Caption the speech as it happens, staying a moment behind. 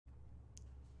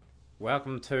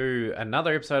Welcome to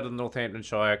another episode of the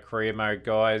Northamptonshire Career Mode,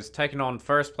 guys. Taking on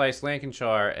first place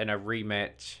Lancashire in a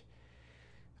rematch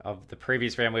of the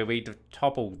previous round where we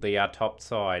toppled the top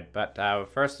side. But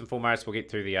first and foremost, we'll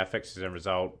get through the fixtures and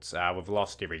results. We've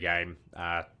lost every game,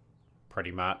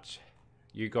 pretty much.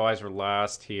 You guys were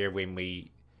last here when I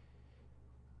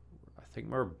think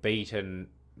we were beaten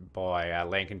by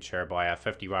Lancashire by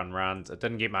 51 runs. It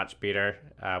didn't get much better.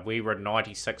 We were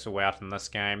 96 all out in this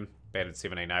game. Batted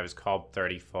 17 overs, Cobb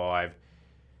 35,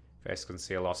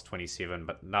 Vasconcel lost 27,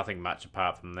 but nothing much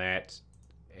apart from that.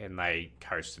 And they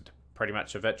coasted pretty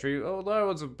much a victory, although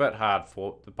it was a bit hard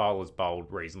fought. The bowlers bowled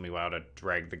reasonably well to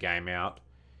drag the game out.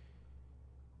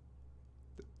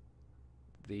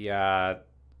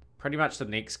 Pretty much the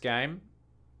next game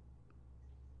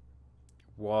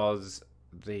was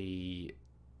the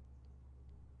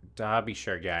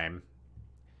Derbyshire game.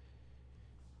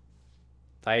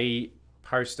 They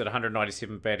posted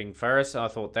 197 batting first. I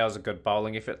thought that was a good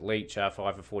bowling effort. Leach 5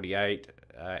 for 48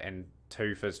 and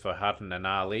 2 for Hutton and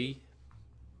Ali.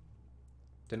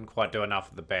 Didn't quite do enough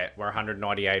of the bat. We're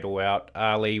 198 all out.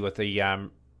 Ali with the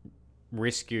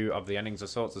rescue of the innings of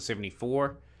sorts of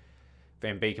 74.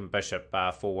 Van Beek and Bishop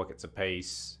 4 wickets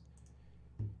apiece.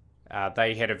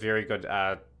 They had a very good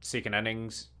second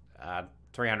innings.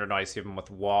 397 with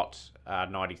Watt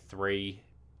 93.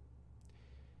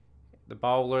 The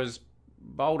bowlers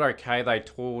bowled okay. They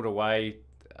toiled away.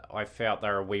 I felt they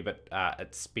were a wee bit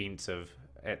expensive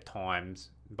at times.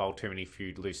 Bowled too many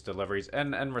few loose deliveries.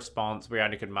 In response, we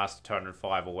only could muster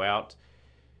 205 all out.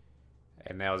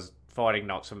 And there was fighting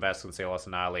knocks from Vasconcelos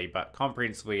and Ali, but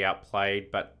comprehensively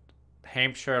outplayed. But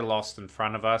Hampshire lost in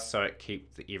front of us, so it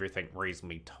kept everything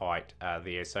reasonably tight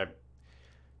there. So 2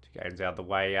 games out of the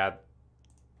way.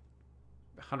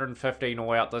 115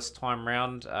 all out this time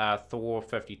round. Thor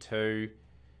 52.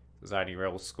 There's only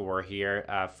real scorer here.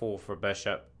 4 for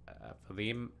Bishop for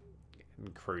them.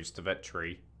 And cruise to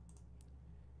victory.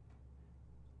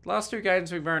 Last 2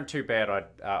 games we weren't too bad,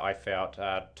 I felt.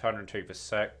 202 for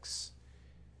 6.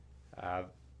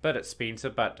 Bit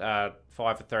expensive, but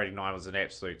 5 for 39 was an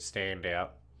absolute standout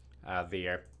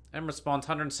there. In response,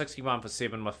 161 for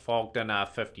 7 with Fogden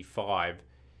 55.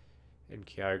 And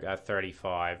Kyoga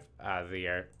 35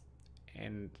 there.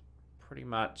 And pretty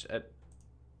much it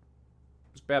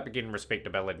was about beginning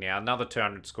respectability now. Another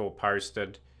 200 score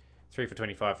posted. 3 for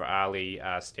 25 for Ali,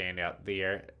 standout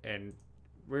there. And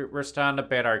we're starting to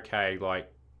bat okay, like,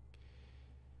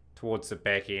 towards the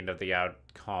back end of the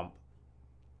comp.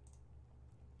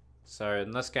 So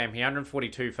in this game,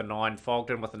 142 for 9.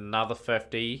 Fogden with another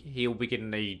 50. He'll be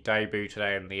getting the debut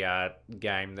today in the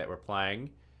game that we're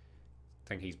playing. I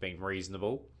think he's been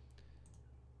reasonable.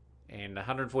 And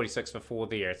 146 for 4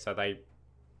 there. So they,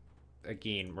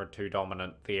 again, were too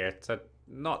dominant there. So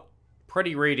not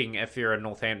pretty reading if you're a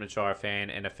Northamptonshire fan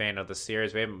and a fan of the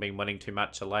series. We haven't been winning too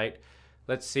much of late.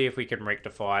 Let's see if we can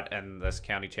rectify it in this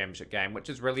county championship game, which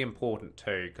is really important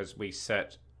too, because we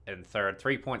sit in third,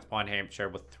 3 points behind Hampshire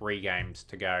with 3 games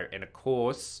to go. And of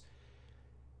course,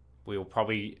 we'll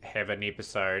probably have an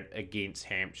episode against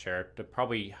Hampshire to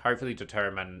probably hopefully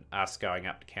determine us going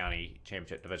up to county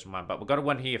championship division 1. But we've got to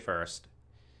win here first.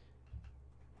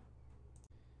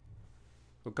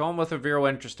 We've gone with a very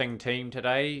interesting team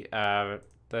today.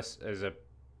 This is a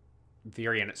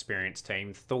very inexperienced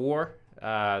team. Thor,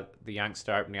 the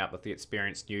youngster, opening up with the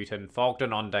experienced Newton.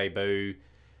 Fogden on debut.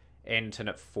 Anton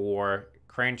at 4.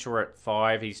 Cranshaw at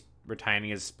 5. He's retaining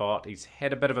his spot. He's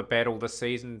had a bit of a battle this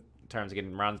season in terms of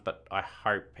getting runs, but I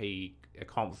hope he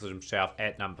accomplishes himself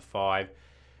at number 5.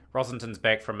 Rosington's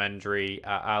back from injury.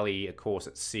 Ali, of course,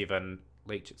 at 7.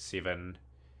 Leach at 7.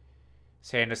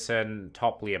 Sanderson,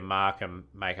 Topley and Markham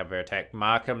make up their attack.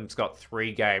 Markham's got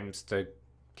 3 games to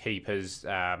keep his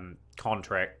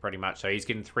contract pretty much, so he's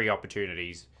getting 3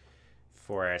 opportunities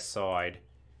for our side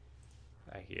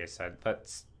here. So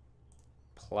let's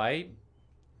play.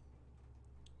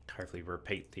 Hopefully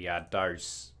repeat the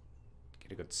dose.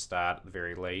 Get a good start at the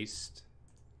very least.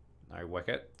 No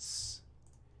wickets.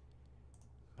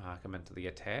 Markham into the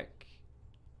attack.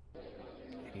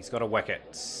 And he's got a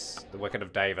wicket. The wicket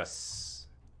of Davis.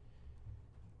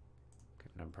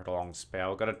 Giving him a prolonged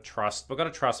spell. We've got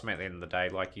to trust him at the end of the day.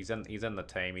 Like, he's in the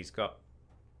team. He's got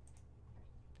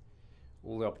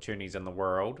all the opportunities in the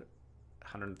world.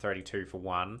 132 for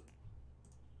 1.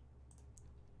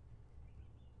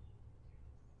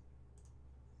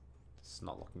 It's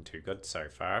not looking too good so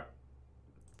far.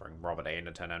 Bring Robert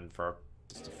Anderton in for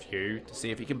just a few to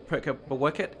see if he can pick up a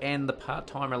wicket. And the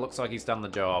part-timer looks like he's done the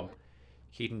job.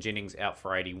 Keaton Jennings out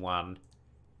for 81.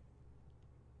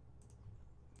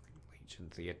 Leach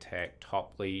into the attack.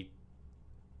 Topley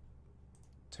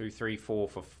 2, 3, 4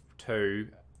 for 2.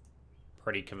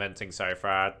 Pretty convincing so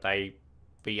far. They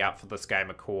be up for this game,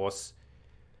 of course.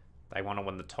 They want to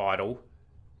win the title.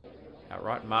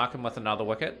 Outright. Markham with another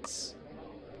wicket.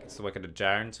 Gets the wicket of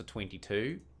Jones for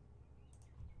 22.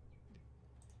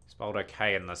 He's bowled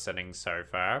okay in this innings so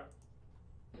far.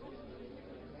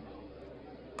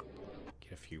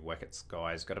 Get a few wickets,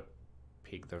 guys. Got to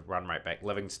peg the run rate back.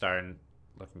 Livingstone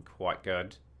looking quite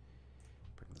good.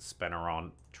 Bring the spinner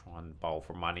on. Try and bowl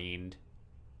for money end.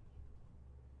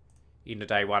 End of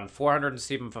day one.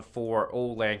 407 for 4.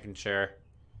 All Lancashire.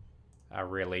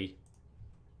 Really.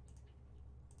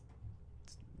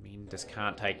 Men just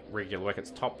can't take regular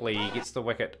wickets. Topley gets the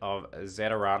wicket of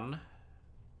Zataran.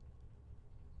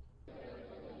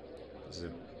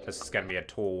 This is going to be a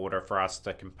tall order for us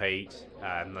to compete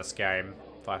in this game.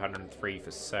 503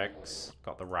 for 6.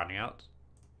 Got the run out.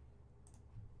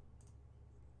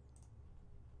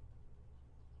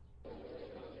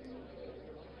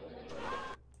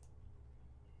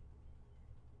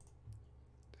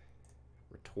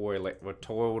 We're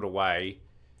toiled away.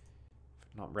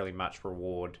 Not really much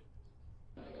reward.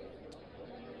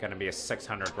 Going to be a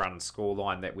 600 run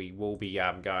scoreline that we will be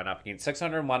going up against.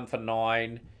 601 for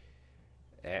 9.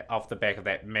 Off the back of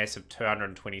that massive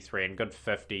 223 and good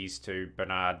 50s to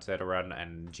Bernard, Zataran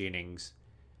and Jennings.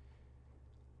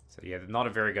 So yeah, not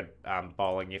a very good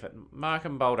bowling effort.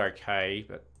 Markham bowled okay,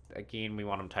 but again, we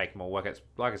want him taking more wickets.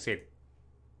 Like I said,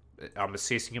 I'm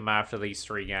assessing him after these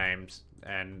 3 games,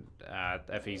 and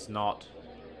if he's not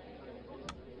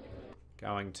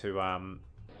going to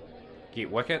get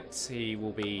wickets, he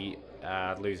will be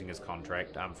losing his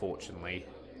contract, unfortunately.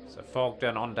 So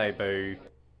Fogden on debut.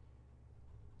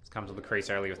 He's come to the crease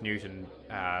early with Newton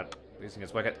losing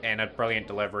his wicket, and a brilliant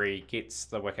delivery gets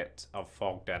the wicket of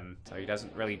Fogden, so he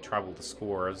doesn't really trouble the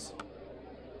scorers.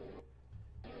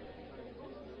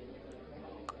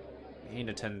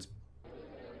 Henderton's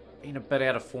been a bit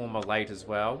out of form of late as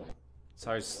well.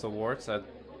 So's Thor, so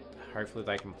hopefully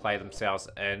they can play themselves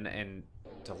in and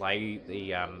delay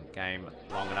the game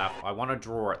long enough. I want to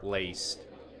draw at least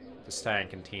to stay in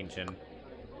contention.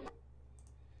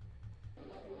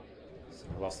 So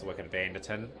we lost the wicket of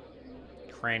Anderton.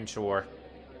 Cranshaw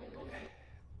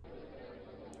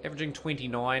averaging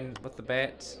 29 with the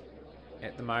bat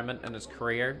at the moment in his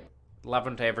career. Love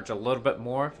him to average a little bit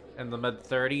more in the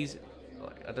mid-30s.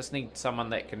 I just need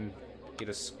someone that can get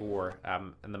a score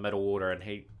in the middle order, and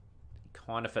he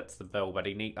kind of fits the bill, but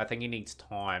I think he needs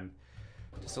time.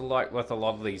 Just like with a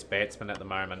lot of these batsmen at the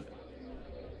moment.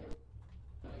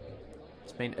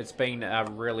 It's been a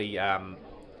really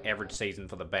average season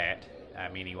for the bat.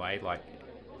 Anyway, like,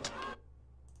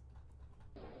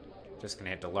 just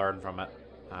gonna have to learn from it.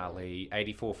 Ali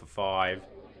 84 for 5.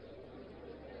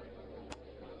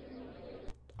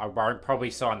 I won't probably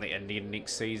sign the Indian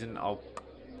next season. I'll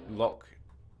look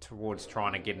towards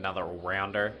trying to get another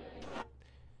all-rounder.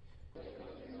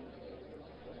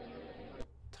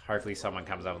 Hopefully someone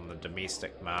comes up on the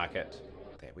domestic market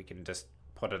that we can just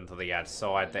put into the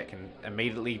side that can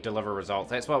immediately deliver results.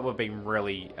 That's what we've been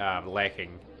really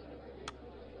lacking.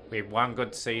 We had one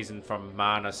good season from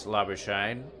Marnus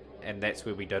Labuschagne, and that's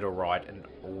where we did alright in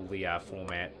all the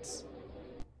formats.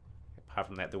 Apart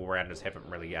from that, the all-rounders haven't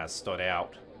really stood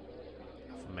out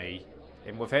for me.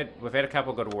 And we've had a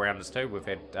couple of good all-rounders too. We've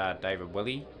had David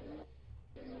Willey.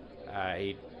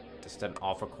 He just didn't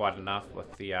offer quite enough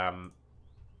with the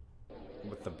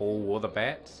ball or the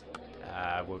bat.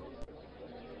 We've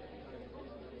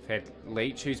had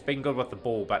Leach, who's been good with the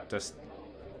ball, but just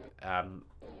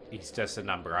he's just a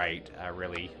number 8,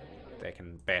 really, that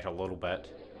can bat a little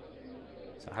bit.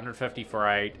 So 150 for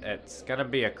 8. It's going to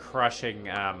be a crushing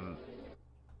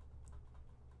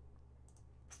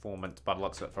performance, but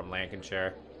looks at from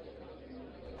Lancashire.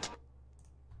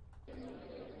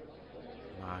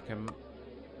 Markham.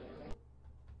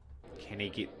 Can he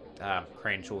get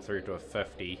Cranshaw through to a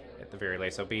 50 at the very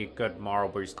least? It'll be a good moral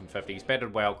boost in 50. He's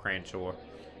batted well, Cranshaw.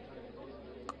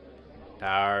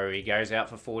 No, he goes out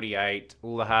for 48.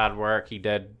 All the hard work he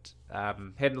did.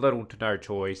 Had little to no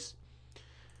choice.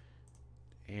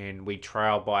 And we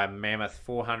trailed by a mammoth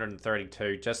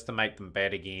 432 just to make them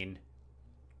bat again.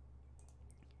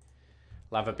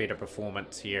 Love a better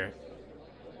performance here.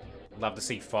 Love to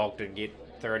see Fogden get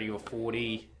 30 or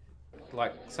 40.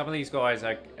 Like, some of these guys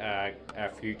are our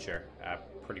future,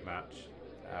 pretty much.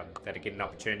 That are getting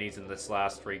opportunities in this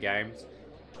last 3 games.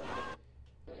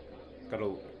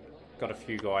 Got a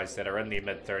few guys that are in their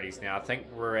mid-30s now. I think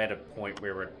we're at a point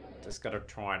where we're just got to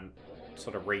try and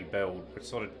sort of rebuild. We've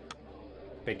sort of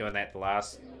been doing that the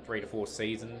last 3 to 4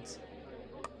 seasons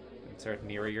in certain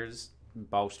areas,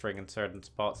 bolstering in certain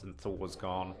spots, and Thor's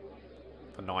gone.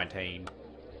 for 19.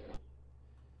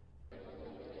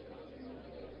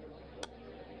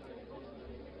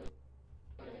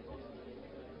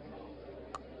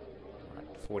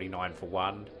 49 for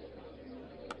 1.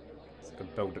 It's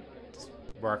good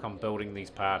work on building these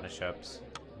partnerships.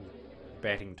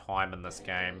 Batting time in this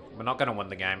game. We're not going to win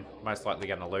the game. Most likely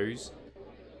going to lose.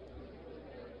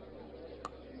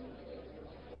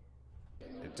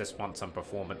 It just wants some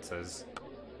performances.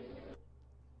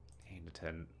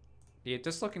 Anderton. Yeah,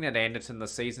 just looking at Anderton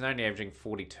this season, only averaging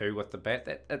 42 with the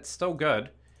bat. It's still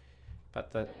good.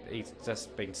 But he's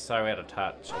just been so out of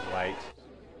touch of late.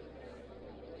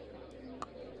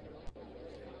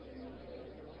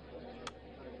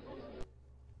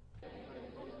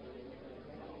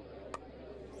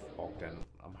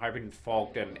 I'm hoping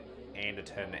Fogden,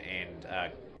 Anderton, and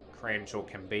Cranshaw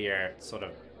can be our sort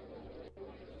of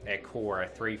our core,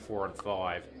 3, 4, and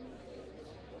 5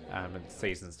 in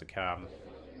seasons to come.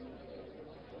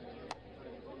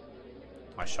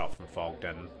 Nice shot from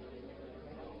Fogden.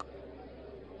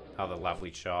 Another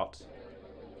lovely shot.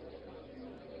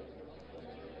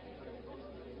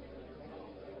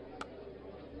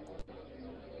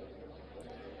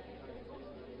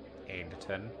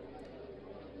 Anderton.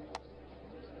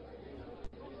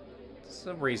 It's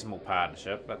a reasonable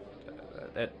partnership, but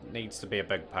it needs to be a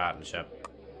big partnership.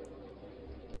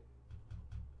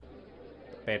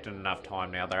 Bad enough time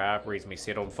now. They are reasonably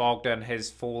settled. Fogden has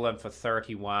fallen for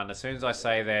 31. As soon as I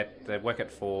say that, the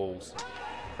wicket falls.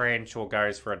 Cranshaw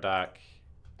goes for a duck.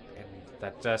 And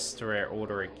that just through our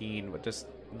order again. We're just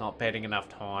not batting enough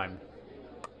time.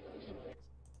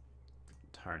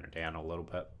 Tone it down a little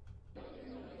bit.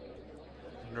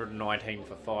 119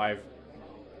 for 5.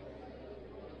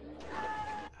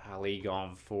 Ali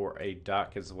gone for a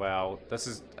duck as well. This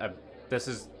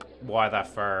is why they're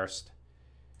first.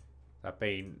 They've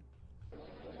been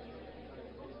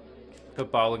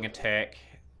good bowling attack.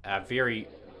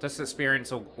 Just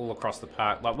experience all across the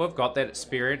park. Like, we've got that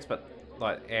experience, but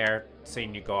like our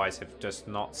senior guys have just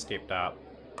not stepped up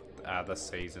this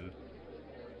season.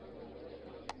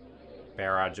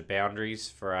 Barrage of boundaries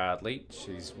for Leach.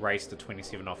 He's raced to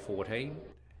 27 off 14.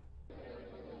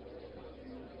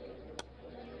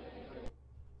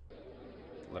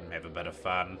 Let him have a bit of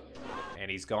fun. And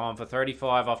he's gone for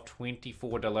 35 off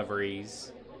 24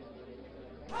 deliveries.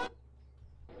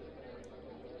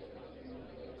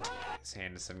 Is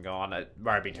Henderson gone? It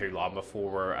won't be too long before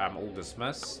we're all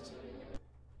dismissed.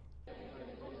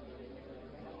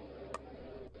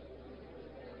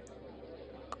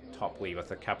 Topley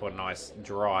with a couple of nice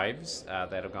drives.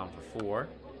 That have gone for 4.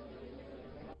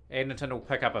 Anderton will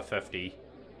pick up a 50.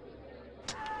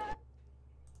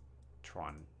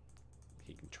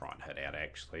 He can try and hit out,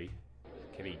 actually.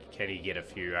 Can he get a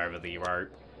few over the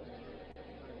rope?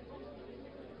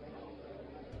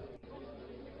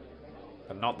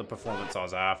 But not the performance I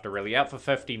was after, really. Out for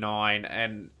 59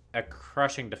 and a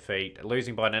crushing defeat.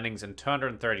 Losing by an innings and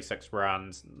 236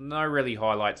 runs. No really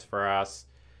highlights for us.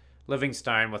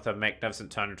 Livingstone with a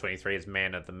magnificent 223 as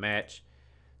man of the match.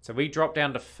 So we drop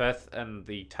down to 5th in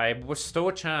the table. We're still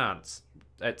a chance.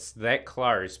 It's that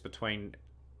close between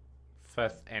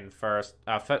 5th and 1st.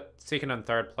 2nd and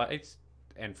 3rd place.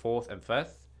 And 4th and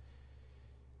 5th.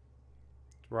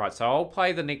 Right, so I'll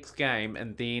play the next game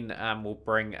and then we'll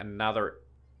bring another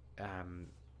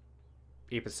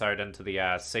episode into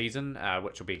the season,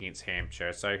 which will be against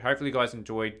Hampshire. So hopefully you guys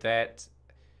enjoyed that.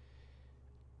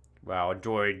 Well,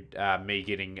 enjoyed me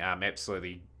getting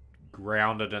absolutely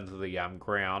grounded into the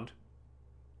ground.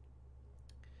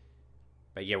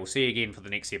 But yeah, we'll see you again for the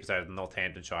next episode of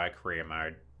Northamptonshire Career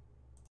Mode.